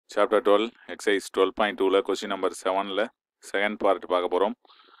Chapter 12 exercise 12.2ல question number 7ல second part பார்க்க போகிறோம்.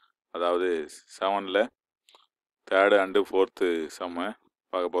 அதாவது 7ல் தேர்டு அண்டு ஃபோர்த்து சம்மு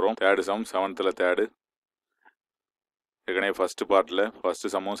பார்க்க போகிறோம். Third some, 7th third. ஏற்கனவே ஃபஸ்ட்டு பார்ட்டில்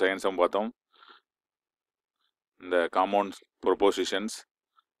ஃபஸ்ட்டு சம்மும் செகண்ட் சம் பார்த்தோம். இந்த காம்பவுண்ட் ப்ரொபோசிஷன்ஸ்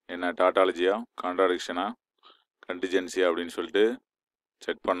என்ன டாட்டாலஜியா, கான்ட்ராடிக்ஷனா, கண்டிஜென்சியா அப்படின்னு சொல்லிட்டு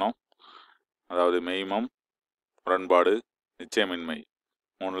செக் பண்ணோம். அதாவது மெய்மம், முரண்பாடு, நிச்சயமின்மை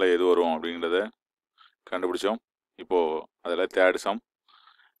மூணில் எது வரும் அப்படிங்கிறத கண்டுபிடிச்சோம். இப்போது அதில் தேர்டு சம்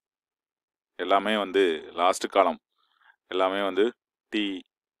எல்லாமே வந்து லாஸ்ட் காலம் எல்லாமே வந்து டி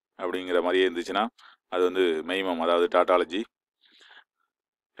அப்படிங்கிற மாதிரியே இருந்துச்சுன்னா அது வந்து மெய்மம், அதாவது டாட்டாலஜி.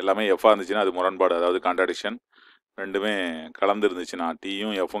 எல்லாமே எஃப்பாக இருந்துச்சுன்னா அது முரண்பாடு, அதாவது கான்ட்ராடிக்ஷன். ரெண்டுமே கலந்து இருந்துச்சுன்னா,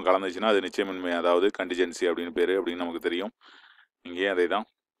 டீயும் எஃப்பும் கலந்துச்சுன்னா அது நிச்சயமின்மை, அதாவது கண்டிஜென்சி அப்படின்னு பேர் அப்படின்னு நமக்கு தெரியும். இங்கேயும் அதே தான்.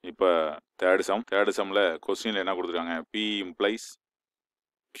 இப்போ தேர்டு சம்மில் கொஸ்டினில் என்ன கொடுத்துருக்காங்க, பி இம்ப்ளைஸ்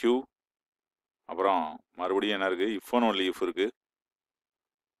கியூ, அப்புறம் மறுபடியும் என்ன இருக்குது, இஃப் அண்ட் ஒன்லி இஃப் இருக்குது,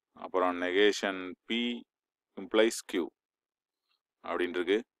 அப்புறம் நெகேஷன் பி இம்ப்ளைஸ் கியூ அப்படின்ட்டு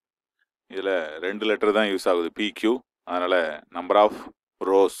இருக்கு. இதில் 2 லெட்டர் தான் யூஸ் ஆகுது, பி கியூ. அதனால் நம்பர் ஆஃப்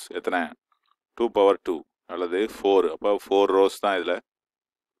ரோஸ் எத்தனை, 2^2 அல்லது 4. அப்போ 4 ரோஸ் தான். இதில்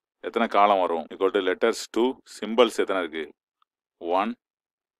எத்தனை காலம் வரும், ஈக்குவல் டு லெட்டர்ஸ் 2, சிம்பிள்ஸ் எத்தனை இருக்குது, 1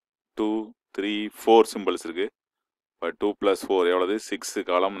 2 3 4 சிம்பிள்ஸ் இருக்குது. இப்போ 2 + 4 எவ்வளவு, 6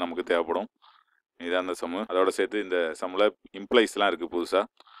 காலம் நமக்கு தேவைப்படும். இதுதான் அந்த சம்மு. அதோட சேர்த்து இந்த சம்மில் இம்ப்ளைஸ்லாம் இருக்குது புதுசாக.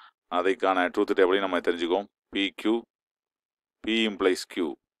 அதைக்கான ட்ரூத் டேபிளையும் நம்ம தெரிஞ்சுக்கோம். B Q, B implies Q,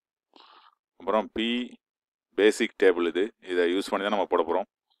 அப்புறம் பி பேசிக் டேபிள். இதை யூஸ் பண்ணி தான் நம்ம போட போகிறோம்.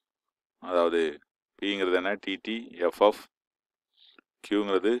 அதாவது பிங்கிறது என்ன, DD FF,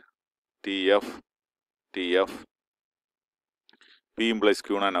 கியூங்கிறது DF DF. B implies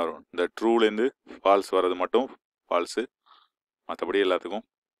கியூனா என்ன வரும், இந்த ட்ரூலேருந்து ஃபால்ஸ் வர்றது மட்டும் ஃபால்ஸு, மற்றபடி எல்லாத்துக்கும்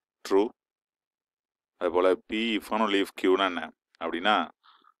ட்ரூ. அதுபோல் பி இஃப் அண்ட் லீவ் கியூனா என்ன அப்படின்னா,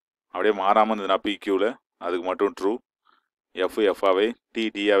 அப்படியே மாறாமல் இருந்ததுன்னா பி கியூவில் அதுக்கு மட்டும் ட்ரூ. எஃப் எஃப்ஆவே டி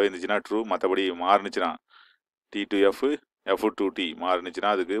டியாகவே இருந்துச்சுன்னா ட்ரூ. மற்றபடி மாறுனுச்சுன்னா D to F, F to D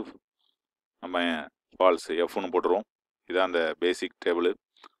மாறுனுச்சுன்னா அதுக்கு நம்ம ஃபால்ஸு, எஃப்னு போட்டுருவோம். இதுதான் அந்த பேசிக் டேபிள்.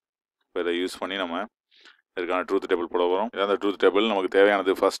 இப்போ இதை யூஸ் பண்ணி நம்ம இதுக்கான ட்ரூத் டேபிள் போட போகிறோம். இதான் அந்த ட்ரூத் டேபிள். நமக்கு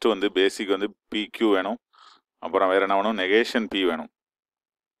தேவையானது ஃபஸ்ட்டு வந்து பேசிக் வந்து பி கியூ வேணும். அப்புறம் வேறு என்ன வேணும், நெகேஷன் பி வேணும்.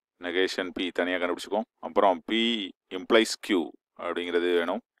 நெகேஷன் பி தனியாக கண்டுபிடிச்சிக்கோம். அப்புறம் பி இம்ப்ளைஸ் கியூ அப்படிங்கிறது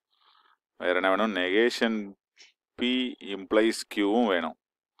வேணும். வேறு என்ன வேணும், நெகேஷன் பி இம்ப்ளைஸ் கியூவும் வேணும்.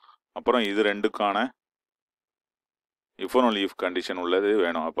 அப்புறம் இது ரெண்டுக்கான if and only if condition உள்ளது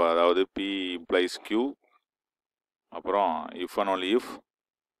வேணும். அப்போ அதாவது பி இம்ப்ளைஸ் கியூ, அப்புறம் if and only if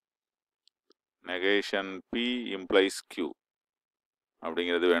negation B implies Q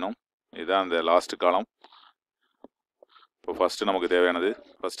அப்படிங்கிறது வேணும். இதுதான் அந்த லாஸ்ட் காலம். இப்போ ஃபஸ்ட்டு நமக்கு தேவையானது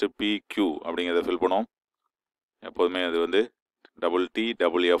ஃபஸ்ட்டு பி கியூ அப்படிங்கிறத ஃபில் பண்ணுவோம். எப்போதுமே அது வந்து டபுள் டி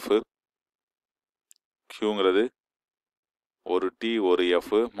டபுள் எஃப், கியூங்கிறது ஒரு டி ஒரு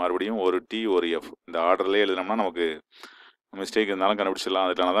எஃப், மறுபடியும் ஒரு டி ஒரு எஃப். இந்த ஆர்டர்லேயே எழுதினோம்னா நமக்கு மிஸ்டேக் இருந்தாலும் கண்டுபிடிச்சிடலாம்.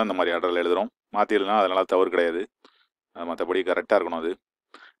 அதுக்கான தான் இந்த மாதிரி ஆர்டரில் எழுதுகிறோம். மாற்றி எழுதுனா அதனால் தவறு கிடையாது, அது மற்றபடி கரெக்டாக இருக்கணும். அது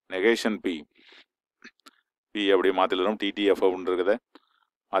நெகேஷன் பி, பி அப்படியே மாற்றி எழுதுறோம். டிடிஎஃப் அப்படின்னு இருக்கிறத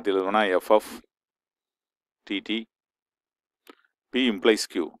மாற்றி எழுதுறோம்னா FF DD. B implies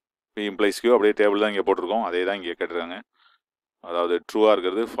Q, B implies Q அப்படியே டேபிள் தான் இங்கே போட்டிருக்கோம். அதே தான் இங்கே கேட்டிருக்காங்க. அதாவது ட்ரூவாக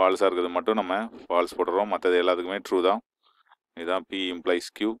இருக்கிறது, ஃபால்ஸாக இருக்கிறது மட்டும் நம்ம ஃபால்ஸ் போட்டுறோம். மற்றது எல்லாத்துக்குமே ட்ரூ தான். இதுதான் பி இம்ப்ளைஸ்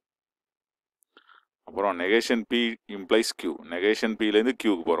கியூ. அப்புறம் negation B implies Q, negation பிலேருந்து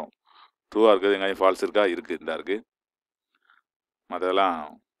கியூக்கு போகிறோம். ட்ரூவாக இருக்கிறது எங்கேயும் ஃபால்ஸ் இருக்கா, இருக்குது, இந்த இருக்குது. மற்றதெல்லாம்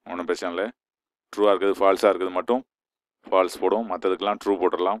ஒன்றும் பிரச்சனை இல்லை. ட்ரூவாக இருக்கிறது ஃபால்ஸாக இருக்கிறது மட்டும் ஃபால்ஸ் போடும். மற்றதுக்கெல்லாம் ட்ரூ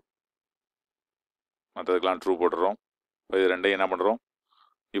போட்டுடலாம். மற்றதுக்கெல்லாம் ட்ரூ போட்டுறோம். இப்போ இது ரெண்டையும் என்ன பண்ணுறோம்,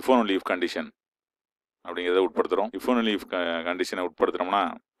 if and only if condition அப்படிங்கிறத உட்படுத்துகிறோம். இஃப் அண்ட் ஒன்லி இஃப் கண்டிஷனை உட்படுத்துகிறோம்னா,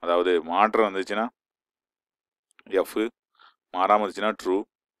 அதாவது மாற்றம் இருந்துச்சுன்னா எஃப், மாறாமல் இருந்துச்சுன்னா ட்ரூ.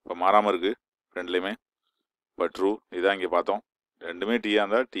 இப்போ மாறாமல் இருக்குது ரெண்டுலேயுமே, இப்போ ட்ரூ. இதுதான் இங்கே பார்த்தோம். ரெண்டுமே டீயாக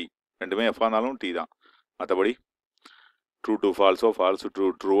இருந்தால் டி, ரெண்டுமே எஃப்பாக இருந்தாலும் டி தான். மற்றபடி ட்ரூ டு ஃபால்ஸோ, ஃபால்ஸு ட்ரூ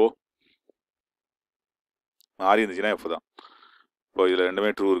ட்ரூவோ மாறி இருந்துச்சுன்னா எஃப் தான். இப்போ இதில்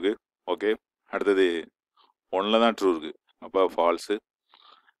ரெண்டுமே ட்ரூ இருக்குது. ஓகே, அடுத்தது 1ல் தான் ட்ரூ இருக்குது, அப்போ ஃபால்ஸு.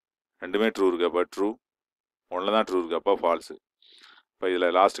 ரெண்டுமே ட்ரூ இருக்குது, அப்போ ட்ரூ. 1ல் தான் ட்ரூ இருக்குது, அப்போ ஃபால்ஸு. இப்போ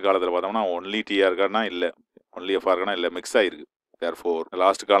இதில் லாஸ்ட் காலத்தில் பார்த்தோம்னா ஒன்லி டிஆர் இருக்காருன்னா இல்லை, ஒன்லி எஃப்ஆர் இருக்கானா இல்லை, மிக்ஸ் ஆகிருக்கு. தேர்ஃபோர்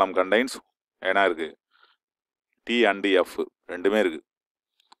லாஸ்ட் காலம் கண்டைன்ஸ் ஏன்னா இருக்குது டி அண்டு எஃப் ரெண்டுமே இருக்குது.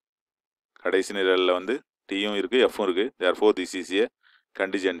 கடைசி நிரலில் வந்து டியும் இருக்குது எஃப்பும் இருக்குது. Therefore this is a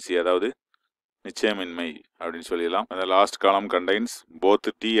contingency, அதாவது நிச்சயமின்மை அப்படின்னு சொல்லிடலாம். அந்த last column contains both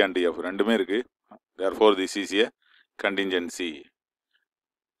D and F ரெண்டுமே இருக்குது. Therefore this is a contingency.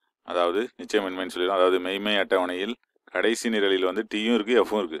 அதாவது நிச்சயமின்மைன்னு சொல்லிடும். அதாவது மெய்மை அட்டவணையில் கடைசி நிரலில் வந்து டீயும் இருக்குது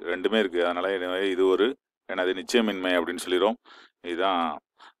எஃப்பும் இருக்குது, ரெண்டுமே இருக்குது. அதனால் எனவே இது ஒரு எனது நிச்சயமின்மை அப்படின்னு சொல்லிடும். இதுதான்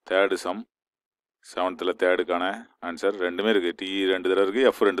தேர்டு சம், 7th தேர்டுக்கான ஆன்சர். ரெண்டுமே இருக்குது, டி 2 தடவை இருக்குது,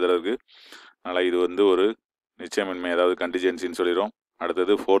 எஃப் 2 தடவை இருக்குது. அதனால் இது வந்து ஒரு நிச்சயமின்மை, அதாவது கண்டிஜென்சின்னு சொல்லிடும்.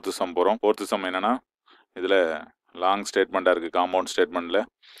 அடுத்தது 4th சம் போகிறோம். 4th சம் என்னென்னா, இதில் லாங் ஸ்டேட்மெண்ட்டாக இருக்குது, காம்பவுண்ட் ஸ்டேட்மெண்ட்டில்.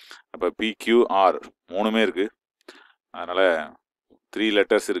 அப்போ PQR மூணுமே இருக்குது. அதனால் 3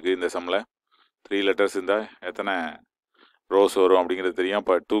 லெட்டர்ஸ் இருக்குது இந்த சம்மில். 3 லெட்டர்ஸ் இருந்தால் எத்தனை ரோஸ் வரும் அப்படிங்கிறது தெரியும்.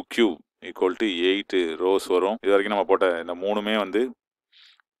 இப்போ 2Q = 8 ரோஸ் வரும். இது வரைக்கும் நம்ம போட்ட இந்த மூணுமே வந்து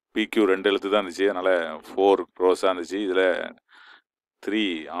PQ 2 எழுத்து தான் இருந்துச்சு, அதனால் 4 ரோஸாக இருந்துச்சு. இதில் 3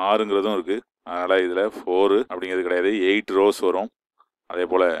 6ங்கிறதும் இருக்குது, அதனால் இதில் 4 அப்படிங்கிறது கிடையாது, 8 ரோஸ் வரும். அதே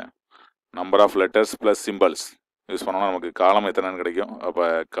போல் number of letters plus symbols use பண்ணோம்னா நமக்கு காலம் எத்தனைன்னு கிடைக்கும். அப்போ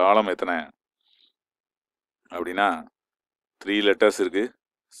காலம் எத்தனை அப்படின்னா 3 லெட்டர்ஸ் இருக்குது,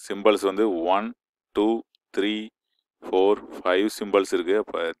 சிம்பிள்ஸ் வந்து 1 2 3 4 5 சிம்பிள்ஸ் இருக்குது.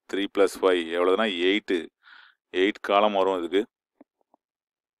 அப்போ 3 + 5 எவ்வளோதுன்னா 8 காலம் வரும் இதுக்கு.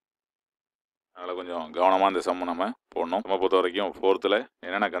 அதனால் கொஞ்சம் கவனமாக இந்த சம் நம்ம போடணும். நம்ம பொறுத்த வரைக்கும் 4th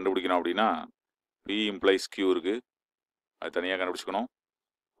என்னென்ன கண்டுபிடிக்கணும் அப்படின்னா, P = Q இருக்குது, அது தனியாக கண்டுபிடிச்சிக்கணும்.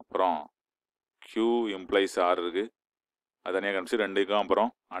 அப்புறம் Q = R இருக்குது, அது தனியாக கண்டுபிடிச்சி ரெண்டுக்கும்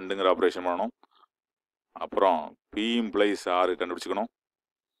அப்புறம் அண்டுங்கிற ஆப்ரேஷன் பண்ணணும். அப்புறம் P = R கண்டுபிடிச்சிக்கணும்.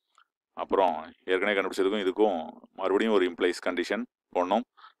 அப்புறம் ஏற்கனவே கண்டுபிடிச்சதுக்கும் இதுக்கும் மறுபடியும் ஒரு இம்ப்ளைஸ் கண்டிஷன் போடணும்.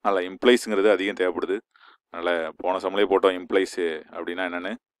 அதனால் இம்ப்ளைஸுங்கிறது அதிகம் தேவைப்படுது. அதனால் போன சம்லேயே போட்டோம் இம்ப்ளைஸு அப்படின்னா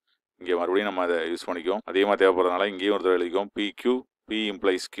என்னென்னு, இங்கே மறுபடியும் நம்ம அதை யூஸ் பண்ணிக்குவோம். அதிகமாக தேவைப்படுறதுனால இங்கேயும் ஒரு தடவை எழுதிக்குவோம். PQ P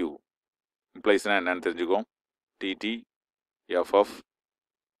 = Q, இம்ப்ளைஸ்னால் என்னென்னு தெரிஞ்சுக்குவோம். TT FF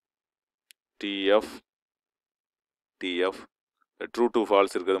TF TF true to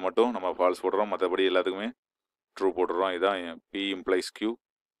falls இருக்கிறது மட்டும் நம்ம ஃபால்ஸ் போடுறோம், மற்றபடி எல்லாத்துக்குமே ட்ரூ போட்டுடுறோம். இதுதான் P = Q.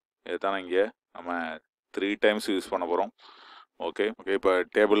 இதுதான் இங்கே நம்ம 3 டைம்ஸ் யூஸ் பண்ண போகிறோம். ஓகே, இப்போ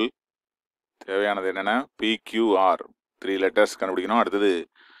டேபிள் தேவையானது என்னென்னா PQR 3 லெட்டர்ஸ் கண்டுபிடிக்கணும். அடுத்தது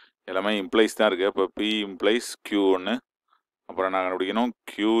எல்லாமே இம்ப்ளைஸ் தான் இருக்குது. அப்போ P = Q ஒன்று, அப்புறம் என்ன கண்டுபிடிக்கணும்,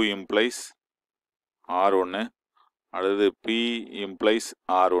 Q = R ஒன்று, அடுத்தது P =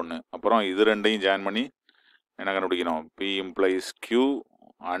 R ஒன்று. அப்புறம் இது ரெண்டையும் ஜாயின் பண்ணி என்ன கண்டுபிடிக்கணும், P = Q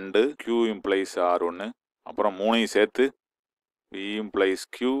and Q = R ஒன்று. அப்புறம் மூணையும் சேர்த்து P =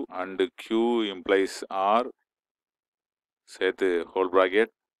 Q and Q = R சேர்த்து whole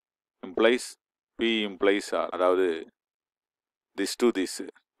bracket implies P = R. அதாவது திஸ் டு திஸ்,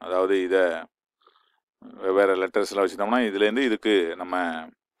 அதாவது இதை வெவ்வேறு லெட்டர்ஸ்லாம் வச்சுட்டோம்னா இதுலேருந்து இதுக்கு நம்ம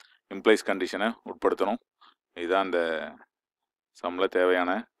இம்ப்ளைஸ் கண்டிஷனை உட்படுத்தணும். இதுதான் இந்த சம்மில்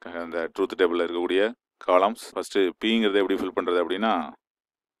தேவையான இந்த ட்ரூத் டேபிளில் இருக்கக்கூடிய காலம்ஸ். ஃபஸ்ட்டு Pங்கிறத எப்படி ஃபில் பண்ணுறது அப்படின்னா,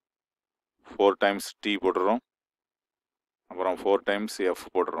 4 டைம்ஸ் T போட்டுடுறோம், அப்புறம் 4 டைம்ஸ் F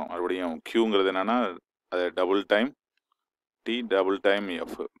போட்டுடுறோம். மறுபடியும் Qங்கிறது என்னென்னா அது double time T double time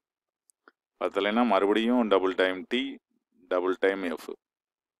F, பத்தலைன்னா மறுபடியும் double time T double time F.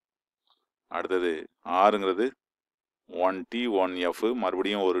 அடுத்தது Rங்கிறது 1T 1F,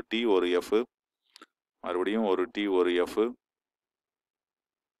 மறுபடியும் ஒரு T ஒரு F, மறுபடியும் ஒரு T ஒரு F,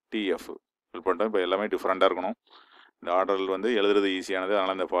 TF ஃபில் பண்ணிட்டோம். இப்போ எல்லாமே டிஃப்ரெண்ட்டாக இருக்கணும். இந்த ஆர்டரில் வந்து எழுதுறது ஈஸியானது,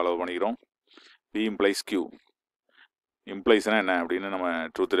 அதனால் இந்த ஃபாலோ பண்ணிக்கிறோம். P = Q. இம்ப்ளைஸ்னால் என்ன அப்படின்னு நம்ம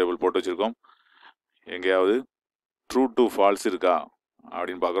ட்ரூத் டேபிள் போட்டு வச்சுருக்கோம். எங்கேயாவது ட்ரூ டு ஃபால்ஸ் இருக்கா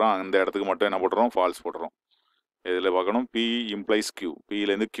அப்படின்னு பார்க்குறோம். அந்த இடத்துக்கு மட்டும் என்ன போட்டுறோம், ஃபால்ஸ் போட்டுறோம். இதில் பார்க்கணும் P = Q,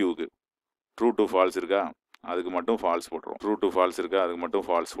 Pலேருந்து Qக்கு true to falls இருக்கா, அதுக்கு மட்டும் ஃபால்ஸ் போட்டுரும். ட்ரூ டு ஃபால்ஸ் இருக்கா, அதுக்கு மட்டும்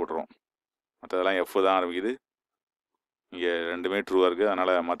ஃபால்ஸ் போட்டுரும். மற்றதெல்லாம் F தான் ஆரம்பிக்குது. இங்கே ரெண்டுமே ட்ரூவாக இருக்குது,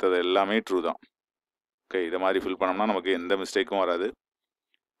 அதனால் மற்றது எல்லாமே ட்ரூ தான். ஓகே, இதை மாதிரி ஃபில் பண்ணோம்னா நமக்கு எந்த மிஸ்டேக்கும் வராது.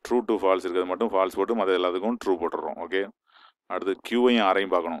 ட்ரூ டு ஃபால்ஸ் இருக்கிறது மட்டும் ஃபால்ஸ் போட்டு மற்ற எல்லாத்துக்கும் ட்ரூ போட்டுடுறோம். ஓகே, அடுத்து Qவையும்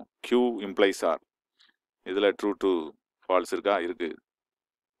Rஐயும் பார்க்கணும். Q = R, இதில் ட்ரூ டு ஃபால்ஸ் இருக்கா, இருக்குது,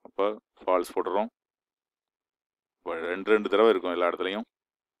 அப்போ ஃபால்ஸ் போட்டுறோம். இப்போ 2 தடவை இருக்கும் எல்லா இடத்துலையும்.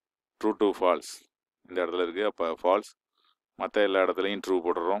 ட்ரூ டு ஃபால்ஸ் இந்த இடத்துல இருக்குது, அப்போ ஃபால்ஸ். மற்ற எல்லா இடத்துலையும் ட்ரூ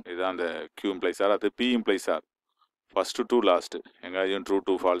போட்டுடுறோம். இதுதான் அந்த Q = R. அது P = R, first to last எங்கேயும் ட்ரூ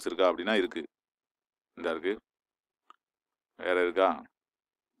டு ஃபால்ஸ் இருக்கா அப்படின்னா இருக்குது, இந்த இருக்குது. வேறு இருக்கா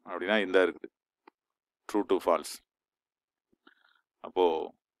அப்படின்னா இந்த இருக்குது, ட்ரூ டு ஃபால்ஸ். அப்போது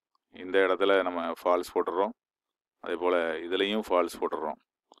இந்த இடத்துல நம்ம ஃபால்ஸ் போட்டுடுறோம், அதே போல் இதுலேயும் ஃபால்ஸ் போட்டுடுறோம்.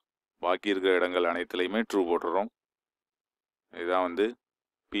 பாக்கி இருக்கிற இடங்கள் அனைத்துலேயுமே ட்ரூ போட்டுடுறோம். இதுதான் வந்து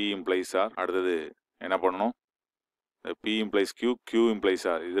P = R. அடுத்தது என்ன பண்ணணும், P = Q, Q =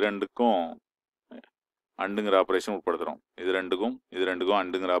 R, இது ரெண்டுக்கும் அண்டுங்கிற ஆப்ரேஷன் உட்படுத்துகிறோம். இது ரெண்டுக்கும்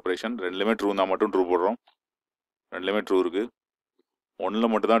அண்டுங்கிற ஆப்ரேஷன். ரெண்டுலேயுமே ட்ரூ இருந்தால் மட்டும் ட்ரூ போடுறோம். ரெண்டுலேயுமே ட்ரூ இருக்குது,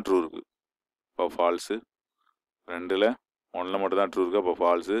 1ல் மட்டும் தான் ட்ரூ இருக்குது, இப்போ ஃபால்ஸு. 2ல் ஒன்றில் மட்டும் தான் ட்ரூ இருக்குது, அப்போ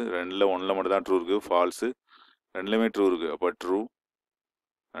ஃபால்ஸு. 2ல் 1ல் மட்டும் தான் ட்ரூ இருக்குது, ஃபால்ஸு. 2லையுமே ட்ரூ இருக்குது, அப்போ ட்ரூ.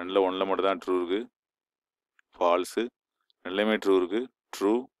 2ல் 1ல் மட்டும் தான் ட்ரூ இருக்குது, ஃபால்ஸு. 2லையுமே ட்ரூ இருக்குது,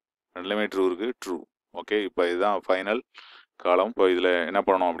 ட்ரூ. 2லையுமே ட்ரூ இருக்குது, ட்ரூ. ஓகே, இப்போ இதுதான் ஃபைனல் காலம். இப்போ இதில் என்ன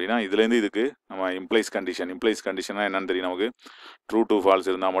பண்ணணும் அப்படின்னா, இதுலேருந்து இதுக்கு நம்ம இம்ப்ளைஸ் கண்டிஷன்னா என்னன்னு தெரியும் நமக்கு. ட்ரூ டு ஃபால்ஸ்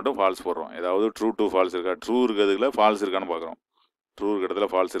இருந்தால் மட்டும் ஃபால்ஸ் போடுறோம். ஏதாவது ட்ரூ டு ஃபால்ஸ் இருக்கா, ட்ரூ இருக்கிறதுல ஃபால்ஸ் இருக்கான்னு பார்க்குறோம். ட்ரூ இருக்கிற இடத்துல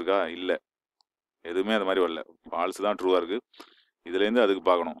ஃபால்ஸ் இருக்கா, இல்லை, எதுவுமே அது மாதிரி வரல, ஃபால்ஸ் தான் ட்ரூவாக இருக்குது. இதுலேருந்து அதுக்கு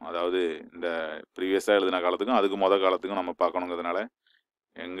பார்க்கணும், அதாவது இந்த ப்ரீவியஸாக எழுதின காலத்துக்கும் அதுக்கு காலத்துக்கும் நம்ம பார்க்கணுங்கிறதுனால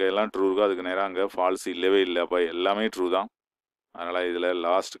எங்கே எல்லாம் ட்ரூ இருக்கோ அதுக்கு நேராக அங்கே ஃபால்ஸ் இல்லவே இல்லை, அப்போ எல்லாமே ட்ரூ தான். அதனால் இதில்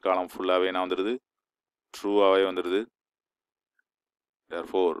லாஸ்ட் காலம் ஃபுல்லாகவே என்ன வந்துடுது, ட்ரூவாகவே வந்துடுது.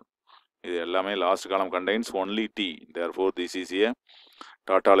 therefore இது எல்லாமே last column contains only D, therefore this is a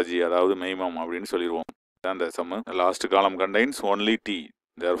tautology, அதாவது மெய்மம் அப்படின்னு சொல்லிடுவோம். அந்த சம்மு. Last column contains only D,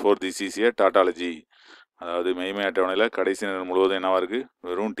 therefore this is a tautology, அதாவது மெய்மை அட்டவணையில் கடைசி நேரம் முழுவதும் என்னவா இருக்குது,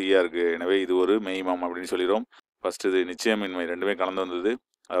 வெறும் டீயாக இருக்குது, எனவே இது ஒரு மெய்மம் அப்படின்னு சொல்லிடுவோம். ஃபஸ்ட்டு இது நிச்சயமின்மை, ரெண்டுமே கலந்து வந்தது,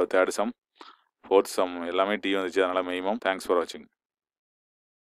 அதாவது 3rd சம் 4th சம் எல்லாமே டி வந்துச்சு, அதனால் மெய்மம். தேங்க்ஸ் ஃபார் வாட்சிங்.